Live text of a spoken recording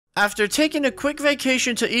After taking a quick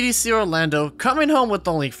vacation to EDC Orlando, coming home with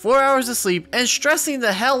only 4 hours of sleep, and stressing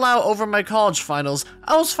the hell out over my college finals,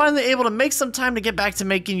 I was finally able to make some time to get back to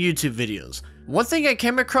making YouTube videos. One thing I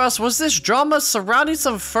came across was this drama surrounding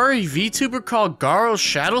some furry VTuber called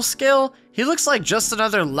GaroShadowscale. He looks like just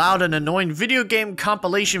another loud and annoying video game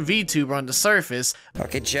compilation VTuber on the surface.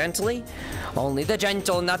 Okay, gently. Only the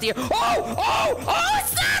gentle, not the— Oh,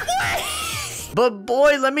 stop! But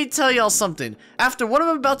boy, let me tell y'all something. After what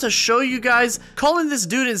I'm about to show you guys, calling this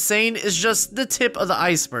dude insane is just the tip of the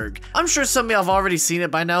iceberg. I'm sure some of y'all have already seen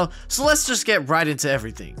it by now, so let's just get right into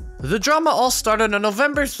everything. The drama all started on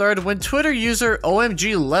November 3rd when Twitter user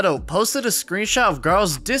OMG Leto posted a screenshot of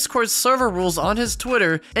Garo's Discord server rules on his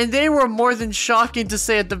Twitter, and they were more than shocking to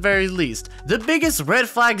say at the very least. The biggest red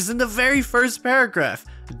flag is in the very first paragraph.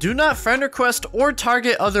 Do not friend request or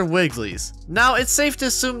target other Wigglies. Now, it's safe to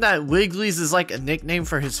assume that Wigglies is like a nickname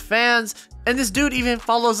for his fans, and this dude even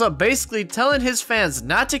follows up basically telling his fans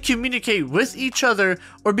not to communicate with each other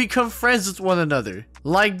or become friends with one another.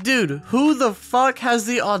 Like, dude, who the fuck has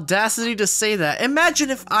the audacity to say that? Imagine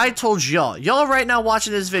if I told y'all right now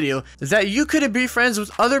watching this video, that you couldn't be friends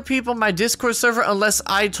with other people in my Discord server unless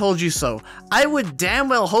I told you so. I would damn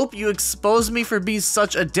well hope you expose me for being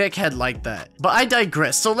such a dickhead like that. But I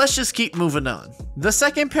digress, so let's just keep moving on. The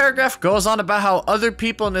second paragraph goes on about how other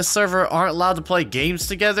people in this server aren't allowed to play games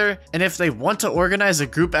together, and if they want to organize a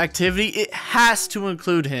group activity, it has to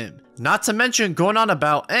include him. Not to mention going on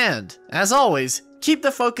about, and, as always, keep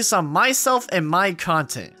the focus on myself and my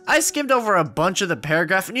content. I skimmed over a bunch of the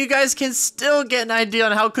paragraph and you guys can still get an idea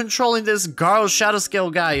on how controlling this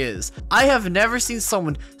GaroShadowscale guy is. I have never seen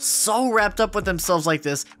someone so wrapped up with themselves like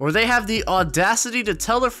this, where they have the audacity to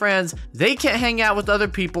tell their friends they can't hang out with other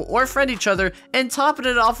people or friend each other, and topping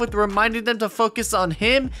it off with reminding them to focus on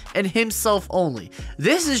him and himself only.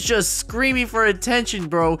 This is just screaming for attention,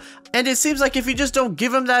 bro. And it seems like if you just don't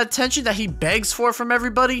give him that attention that he begs for from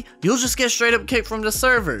everybody, you'll just get straight up kicked from the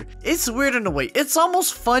server. It's weird in a way. It's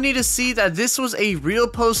almost funny to see that this was a real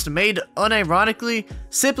post made unironically,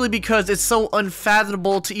 simply because it's so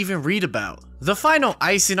unfathomable to even read about. The final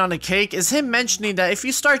icing on the cake is him mentioning that if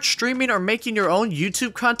you start streaming or making your own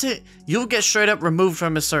YouTube content, you'll get straight up removed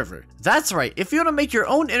from his server. That's right, if you want to make your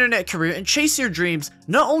own internet career and chase your dreams,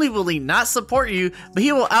 not only will he not support you, but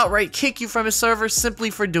he will outright kick you from his server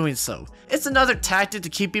simply for doing so. It's another tactic to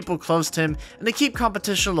keep people close to him and to keep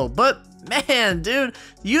competition low, but man, dude,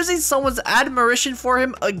 using someone's admiration for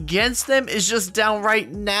him against them is just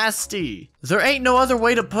downright nasty. There ain't no other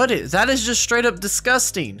way to put it. That is just straight up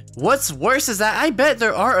disgusting. What's worse is that I bet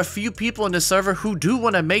there are a few people in the server who do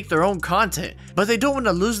want to make their own content, but they don't want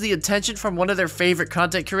to lose the attention from one of their favorite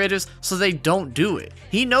content creators, so they don't do it.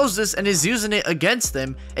 He knows this and is using it against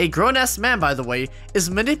them. A grown-ass man, by the way, is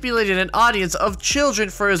manipulating an audience of children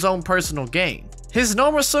for his own personal gain. His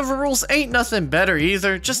normal server rules ain't nothing better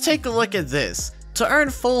either. Just take a look at this. To earn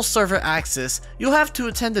full server access, you'll have to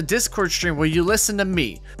attend a Discord stream where you listen to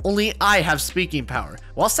me. Only I have speaking power,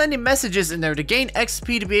 while sending messages in there to gain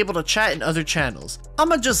XP to be able to chat in other channels.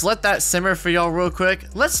 I'ma just let that simmer for y'all real quick.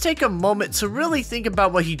 Let's take a moment to really think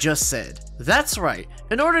about what he just said. That's right,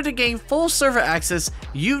 in order to gain full server access,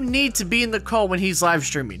 you need to be in the call when he's live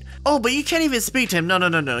streaming. Oh, but you can't even speak to him.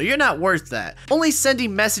 No, you're not worth that. Only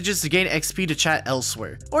sending messages to gain XP to chat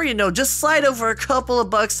elsewhere. Or, you know, just slide over a couple of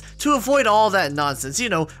bucks to avoid all that nonsense. You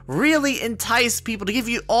know, really entice people to give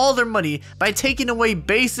you all their money by taking away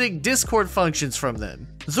basic Discord functions from them.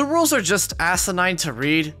 The rules are just asinine to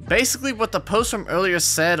read, basically what the post from earlier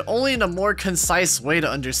said, only in a more concise way to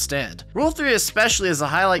understand. Rule 3 especially is a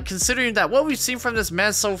highlight, considering that what we've seen from this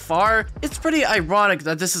man so far, it's pretty ironic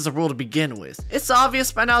that this is a rule to begin with. It's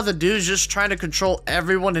obvious by now the dude's just trying to control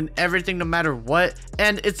everyone and everything no matter what,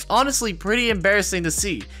 and it's honestly pretty embarrassing to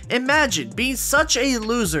see. Imagine being such a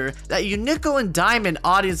loser that you nickel and dime an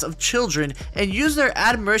audience of children and use their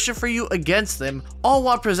admiration for you against them, all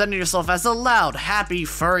while presenting yourself as a loud, happy,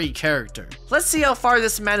 furry character. Let's see how far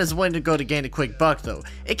this man is willing to go to gain a quick buck though.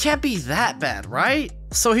 It can't be that bad, right?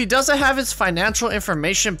 So he doesn't have his financial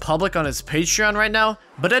information public on his Patreon right now,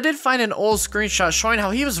 but I did find an old screenshot showing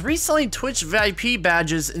how he was reselling Twitch VIP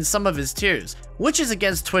badges in some of his tiers, which is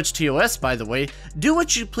against Twitch TOS by the way. Do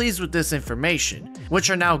what you please with this information, which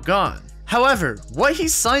are now gone. However, what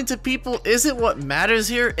he's selling to people isn't what matters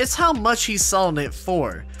here, it's how much he's selling it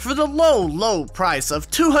for. For the low price of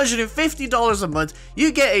 $250 a month,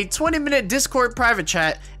 you get a 20-minute Discord private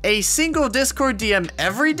chat a single Discord DM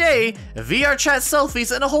every day, VR chat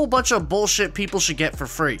selfies, and a whole bunch of bullshit people should get for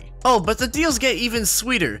free. Oh, but the deals get even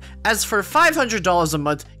sweeter, as for $500 a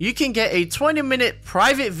month, you can get a 20-minute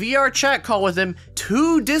private VR chat call with him,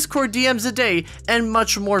 2 Discord DMs a day, and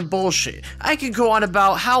much more bullshit. I could go on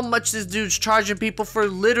about how much this dude's charging people for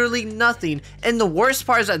literally nothing, and the worst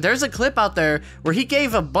part is that there's a clip out there where he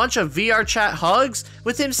gave a bunch of VR chat hugs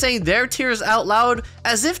with him saying their tears out loud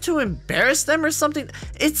as if to embarrass them or something.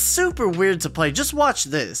 It's super weird to play. Just watch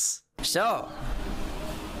this. So,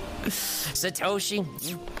 Satoshi,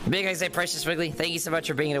 Big I say Precious Wiggly, thank you so much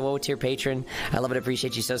for being a WoW tier patron. I love and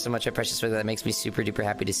appreciate you so much, Precious Wiggly. That makes me super duper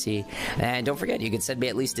happy to see. And don't forget, you can send me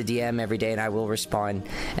at least a DM every day and I will respond.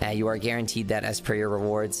 You are guaranteed that as per your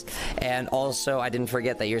rewards. And also, I didn't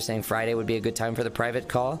forget that you're saying Friday would be a good time for the private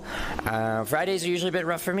call. Fridays are usually a bit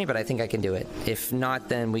rough for me, but I think I can do it. If not,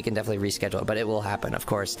 then we can definitely reschedule it, but it will happen, of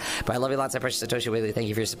course. But I love you lots, Precious Satoshi Wiggly. Thank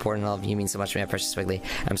you for your support and all of you mean so much to me, Precious Wiggly.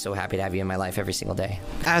 I'm so happy to have you in my life every single day.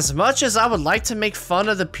 As much as I would like to make fun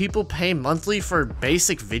of the people paying monthly for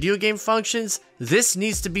basic video game functions, this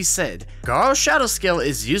needs to be said. GaroShadowscale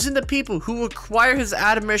is using the people who acquire his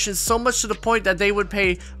admiration so much to the point that they would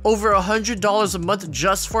pay over $100 a month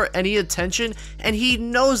just for any attention, and he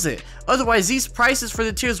knows it. Otherwise, these prices for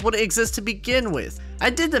the tiers wouldn't exist to begin with. I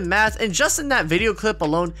did the math, and just in that video clip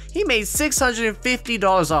alone, he made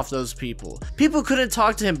 $650 off those people. People couldn't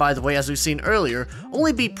talk to him, by the way, as we've seen earlier,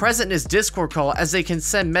 only be present in his Discord call as they can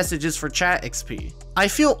send messages for chat XP. I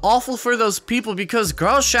feel awful for those people because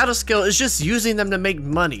GaroShadowscale is just using them to make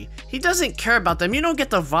money. He doesn't care about them. You don't get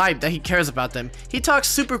the vibe that he cares about them. He talks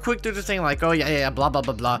super quick through the thing like, oh yeah, blah blah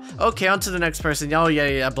blah blah. Okay, on to the next person. Oh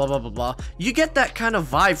yeah, blah blah blah blah. You get that kind of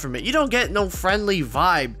vibe from it. You don't get no friendly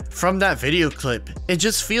vibe from that video clip. It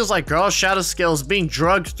just feels like GaroShadowscale is being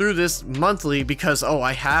drugged through this monthly because, oh,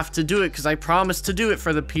 I have to do it because I promised to do it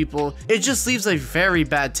for the people. It just leaves a very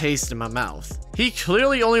bad taste in my mouth. He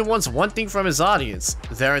clearly only wants one thing from his audience,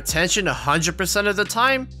 their attention 100% of the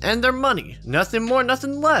time, and their money. Nothing more,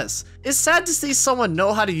 nothing less. It's sad to see someone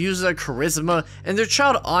know how to use their charisma and their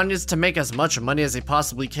child audience to make as much money as they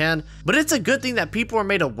possibly can, but it's a good thing that people are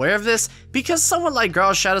made aware of this because someone like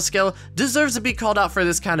GaroShadowscale deserves to be called out for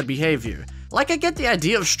this kind of behavior. Like, I get the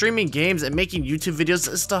idea of streaming games and making YouTube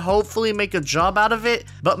videos is to hopefully make a job out of it,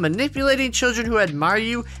 but manipulating children who admire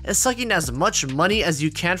you and sucking as much money as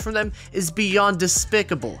you can from them is beyond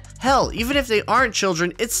despicable. Hell, even if they aren't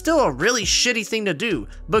children, it's still a really shitty thing to do,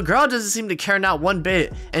 but Garo doesn't seem to care not one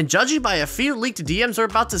bit, and judging by a few leaked DMs we're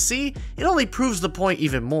about to see, it only proves the point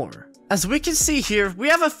even more. As we can see here, we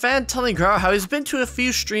have a fan telling Garo how he's been to a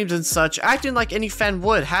few streams and such, acting like any fan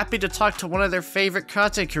would, happy to talk to one of their favorite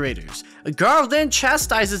content creators. Garo then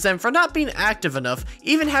chastises them for not being active enough,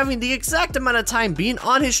 even having the exact amount of time being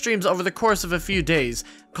on his streams over the course of a few days,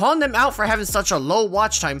 calling them out for having such a low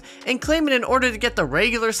watch time, and claiming in order to get the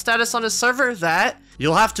regular status on his server that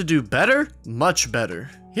you'll have to do better, much better.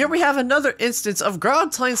 Here we have another instance of Garo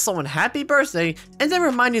telling someone happy birthday and then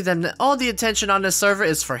reminding them that all the attention on this server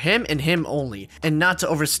is for him and him only, and not to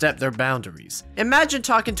overstep their boundaries. Imagine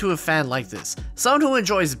talking to a fan like this, someone who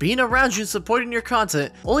enjoys being around you and supporting your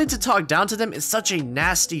content, only to talk down to them in such a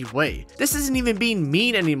nasty way. This isn't even being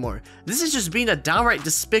mean anymore, this is just being a downright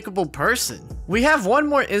despicable person. We have one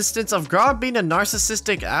more instance of Garo being a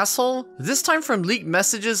narcissistic asshole, this time from leaked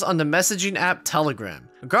messages on the messaging app Telegram.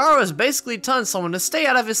 Garo is basically telling someone to stay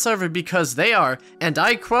out of his server because they are, and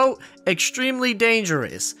I quote, extremely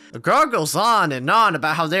dangerous. Garo goes on and on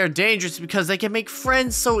about how they're dangerous because they can make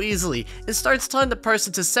friends so easily, and starts telling the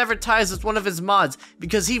person to sever ties with one of his mods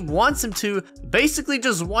because he wants him to, basically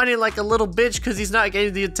just whining like a little bitch because he's not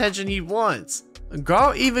getting the attention he wants.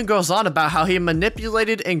 Garo even goes on about how he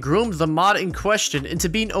manipulated and groomed the mod in question into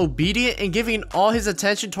being obedient and giving all his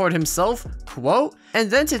attention toward himself, quote,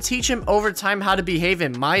 and then to teach him over time how to behave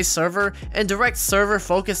in my server and direct server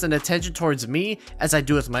focus and attention towards me as I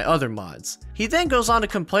do with my other mods. He then goes on to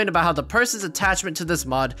complain about how the person's attachment to this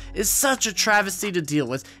mod is such a travesty to deal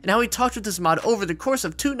with, and how he talked with this mod over the course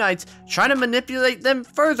of 2 nights trying to manipulate them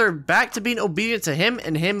further back to being obedient to him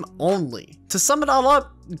and him only. To sum it all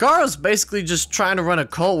up, Garo's basically just trying to run a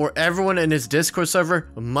cult where everyone in his Discord server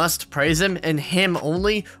must praise him and him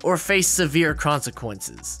only, or face severe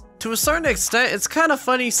consequences. To a certain extent, it's kind of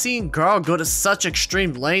funny seeing Garo go to such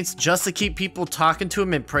extreme lengths just to keep people talking to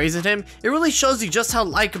him and praising him. It really shows you just how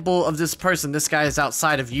likable of this person this guy is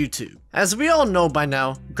outside of YouTube. As we all know by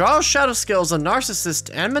now, GaroShadowscale is a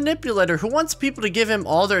narcissist and manipulator who wants people to give him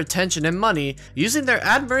all their attention and money, using their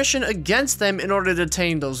admiration against them in order to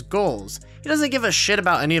attain those goals. He doesn't give a shit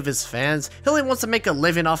about any of his fans, he only wants to make a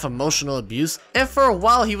living off emotional abuse, and for a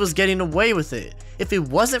while he was getting away with it. If it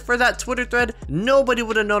wasn't for that Twitter thread, nobody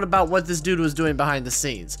would have known about what this dude was doing behind the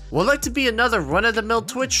scenes. Would like to be another run-of-the-mill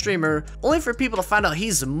Twitch streamer, only for people to find out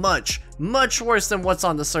he's much worse than what's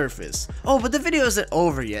on the surface. Oh, but the video isn't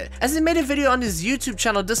over yet, as he made a video on his YouTube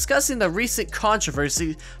channel discussing the recent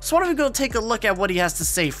controversy, so why don't we go take a look at what he has to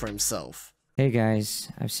say for himself. Hey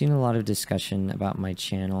guys, I've seen a lot of discussion about my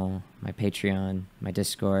channel, my Patreon, my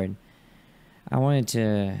Discord. I wanted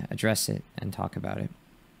to address it and talk about it.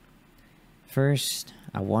 First,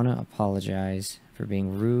 I want to apologize for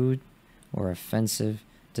being rude or offensive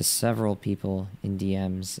to several people in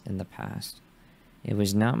DMs in the past. It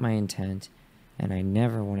was not my intent, and I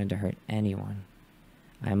never wanted to hurt anyone.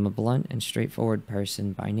 I am a blunt and straightforward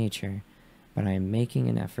person by nature, but I am making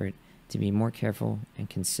an effort to be more careful and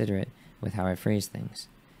considerate with how I phrase things.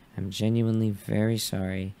 I'm genuinely very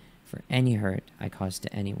sorry for any hurt I caused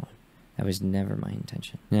to anyone. That was never my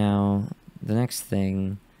intention. Now, the next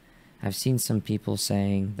thing, I've seen some people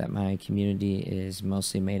saying that my community is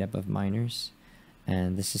mostly made up of minors,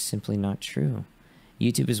 and this is simply not true.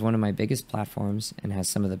 YouTube is one of my biggest platforms and has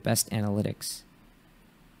some of the best analytics.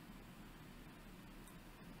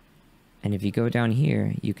 And if you go down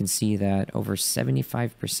here, you can see that over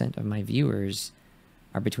 75% of my viewers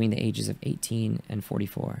are between the ages of 18 and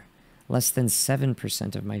 44. Less than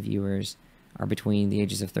 7% of my viewers are between the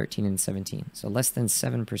ages of 13 and 17. So less than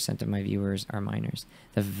 7% of my viewers are minors.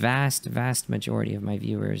 The vast majority of my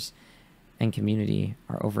viewers and community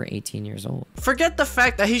are over 18 years old. Forget the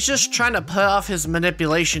fact that he's just trying to put off his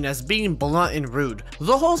manipulation as being blunt and rude.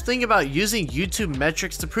 The whole thing about using YouTube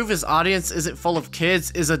metrics to prove his audience isn't full of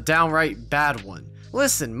kids is a downright bad one.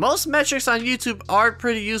 Listen, most metrics on YouTube are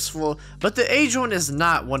pretty useful, but the age one is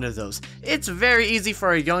not one of those. It's very easy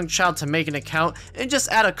for a young child to make an account and just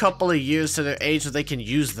add a couple of years to their age so they can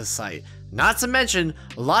use the site. Not to mention,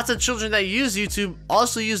 lots of children that use YouTube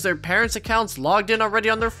also use their parents' accounts logged in already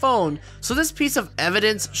on their phone, so this piece of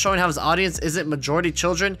evidence showing how his audience isn't majority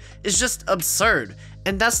children is just absurd.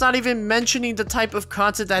 And that's not even mentioning the type of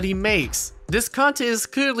content that he makes. This content is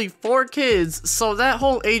clearly for kids, so that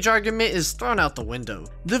whole age argument is thrown out the window.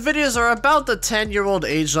 The videos are about the 10-year-old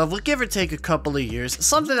age level, give or take a couple of years,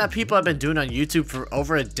 something that people have been doing on YouTube for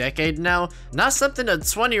over a decade now, not something a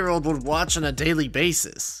 20-year-old would watch on a daily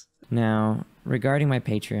basis. Now, regarding my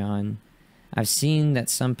Patreon, I've seen that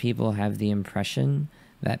some people have the impression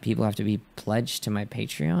that people have to be pledged to my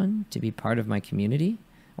Patreon to be part of my community,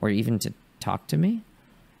 or even to talk to me.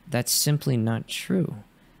 That's simply not true.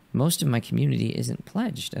 Most of my community isn't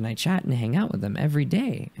pledged, and I chat and hang out with them every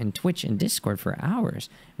day, and Twitch and Discord for hours,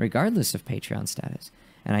 regardless of Patreon status.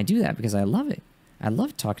 And I do that because I love it. I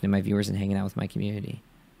love talking to my viewers and hanging out with my community.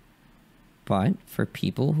 But for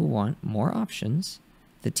people who want more options,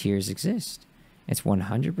 the tiers exist. It's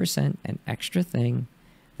 100% an extra thing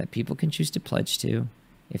that people can choose to pledge to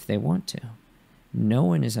if they want to. No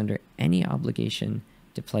one is under any obligation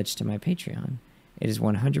to pledge to my Patreon. It is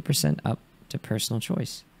 100% up to personal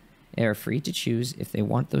choice. They are free to choose if they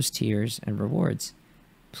want those tiers and rewards.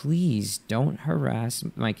 Please don't harass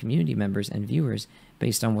my community members and viewers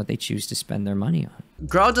based on what they choose to spend their money on.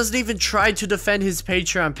 Garo doesn't even try to defend his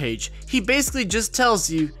Patreon page. He basically just tells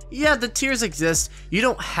you, yeah, the tiers exist, you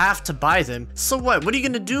don't have to buy them, so what are you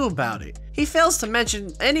gonna do about it? He fails to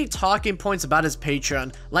mention any talking points about his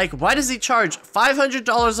Patreon, like why does he charge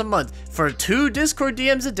 $500 a month for 2 Discord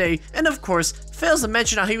DMs a day, and of course, fails to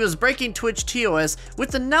mention how he was breaking Twitch TOS with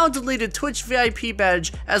the now deleted Twitch VIP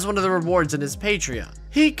badge as one of the rewards in his Patreon.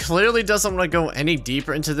 He clearly doesn't want to go any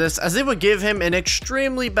deeper into this, as it would give him an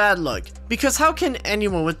extremely bad look, because how can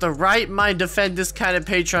anyone with the right mind defend this kind of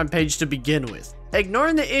Patreon page to begin with?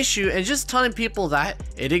 Ignoring the issue and just telling people that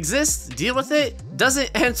it exists, deal with it,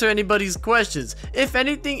 doesn't answer anybody's questions. If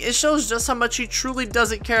anything, it shows just how much he truly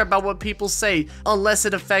doesn't care about what people say unless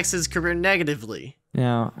it affects his career negatively.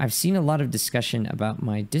 Now, I've seen a lot of discussion about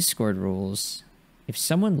my Discord rules. If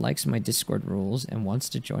someone likes my Discord rules and wants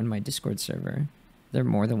to join my Discord server, they're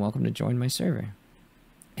more than welcome to join my server.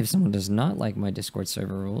 If someone does not like my Discord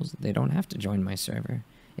server rules, they don't have to join my server.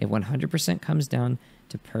 It 100% comes down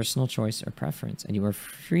to personal choice or preference, and you are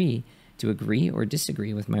free to agree or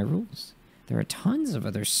disagree with my rules. There are tons of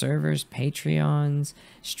other servers, Patreons,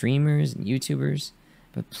 streamers, and YouTubers.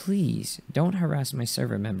 but please don't harass my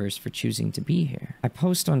server members for choosing to be here. I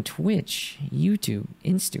post on Twitch, YouTube,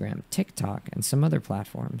 Instagram, TikTok, and some other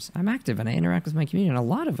platforms. I'm active and I interact with my community on a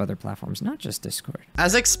lot of other platforms, not just Discord.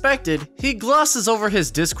 As expected, he glosses over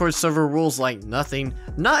his Discord server rules like nothing,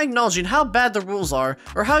 not acknowledging how bad the rules are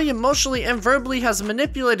or how he emotionally and verbally has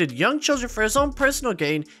manipulated young children for his own personal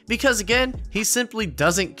gain because again, he simply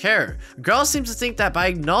doesn't care. Garo seems to think that by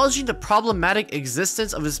acknowledging the problematic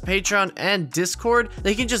existence of his Patreon and Discord,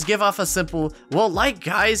 they can just give off a simple, well, like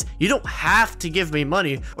guys, you don't have to give me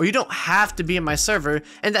money or you don't have to be in my server,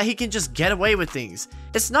 and that he can just get away with things.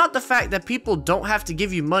 It's not the fact that people don't have to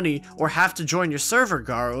give you money or have to join your server,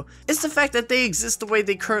 Garo. It's the fact that they exist the way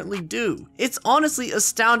they currently do. It's honestly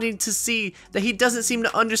astounding to see that he doesn't seem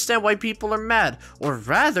to understand why people are mad, or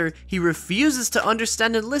rather, he refuses to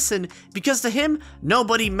understand and listen because to him,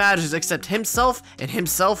 nobody matters except himself and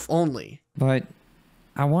himself only. But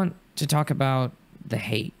I want to talk about the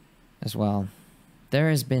hate as well. There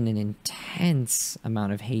has been an intense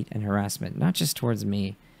amount of hate and harassment, not just towards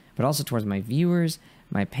me, but also towards my viewers,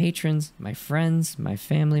 my patrons, my friends, my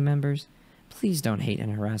family members. Please don't hate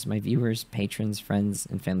and harass my viewers, patrons, friends,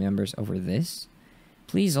 and family members over this.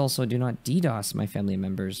 Please also do not DDoS my family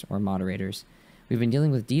members or moderators. We've been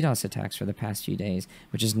dealing with DDoS attacks for the past few days,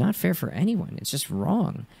 which is not fair for anyone. It's just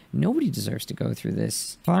wrong. Nobody deserves to go through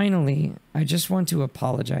this. Finally, I just want to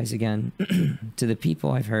apologize again to the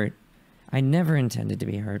people I've hurt. I never intended to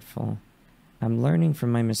be hurtful. I'm learning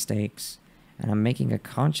from my mistakes, and I'm making a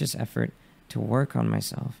conscious effort to work on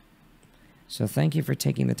myself. So thank you for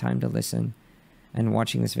taking the time to listen and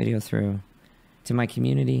watching this video through. To my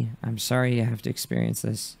community, I'm sorry you have to experience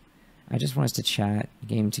this. I just want us to chat,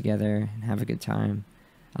 game together, and have a good time.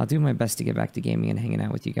 I'll do my best to get back to gaming and hanging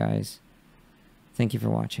out with you guys. Thank you for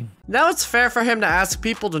watching. Now it's fair for him to ask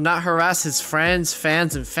people to not harass his friends,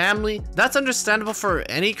 fans, and family. That's understandable for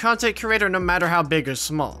any content creator, no matter how big or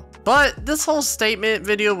small. But this whole statement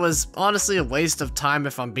video was honestly a waste of time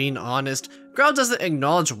if I'm being honest. Garo doesn't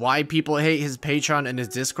acknowledge why people hate his Patreon and his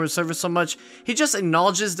Discord server so much. He just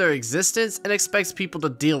acknowledges their existence and expects people to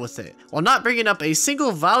deal with it, while not bringing up a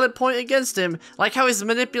single valid point against him, like how he's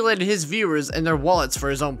manipulated his viewers and their wallets for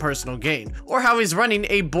his own personal gain, or how he's running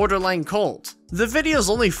a borderline cult. The video's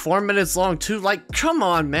only 4 minutes long too, like come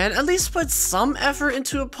on man, at least put some effort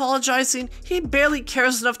into apologizing. He barely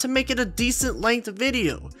cares enough to make it a decent length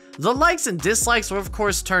video. The likes and dislikes were of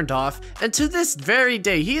course turned off, and to this very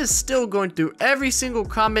day he is still going through every single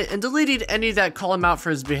comment and deleting any that call him out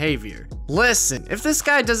for his behavior. Listen, if this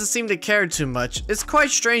guy doesn't seem to care too much, it's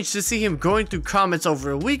quite strange to see him going through comments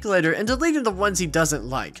over a week later and deleting the ones he doesn't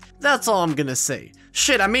like. That's all I'm gonna say.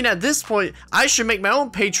 Shit, I mean at this point, I should make my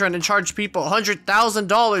own Patreon and charge people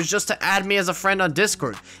 $100,000 just to add me as a friend on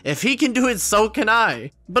Discord. If he can do it, so can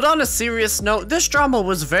I. But on a serious note, this drama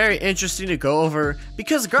was very interesting to go over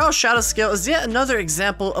because GaroShadowscale is yet another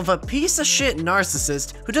example of a piece of shit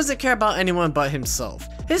narcissist who doesn't care about anyone but himself.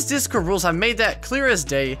 His Discord rules have made that clear as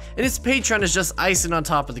day, and his Patreon is just icing on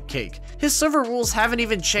top of the cake. His server rules haven't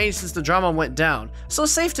even changed since the drama went down, so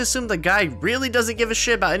it's safe to assume the guy really doesn't give a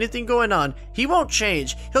shit about anything going on. He won't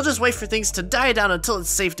change, he'll just wait for things to die down until it's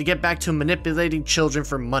safe to get back to manipulating children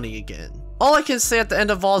for money again. All I can say at the end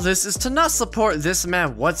of all this is to not support this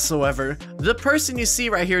man whatsoever. The person you see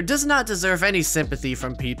right here does not deserve any sympathy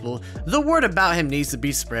from people. The word about him needs to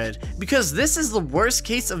be spread, because this is the worst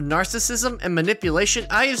case of narcissism and manipulation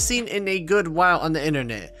I have seen in a good while on the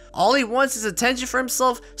internet. All he wants is attention for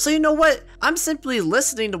himself, so you know what? I'm simply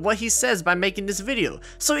listening to what he says by making this video,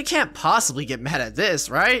 so he can't possibly get mad at this,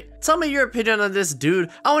 right? Tell me your opinion on this dude.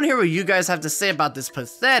 I want to hear what you guys have to say about this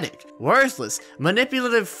pathetic, worthless,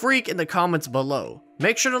 manipulative freak in the comments below.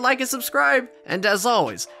 Make sure to like and subscribe, and as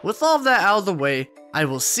always, with all of that out of the way, I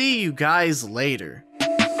will see you guys later.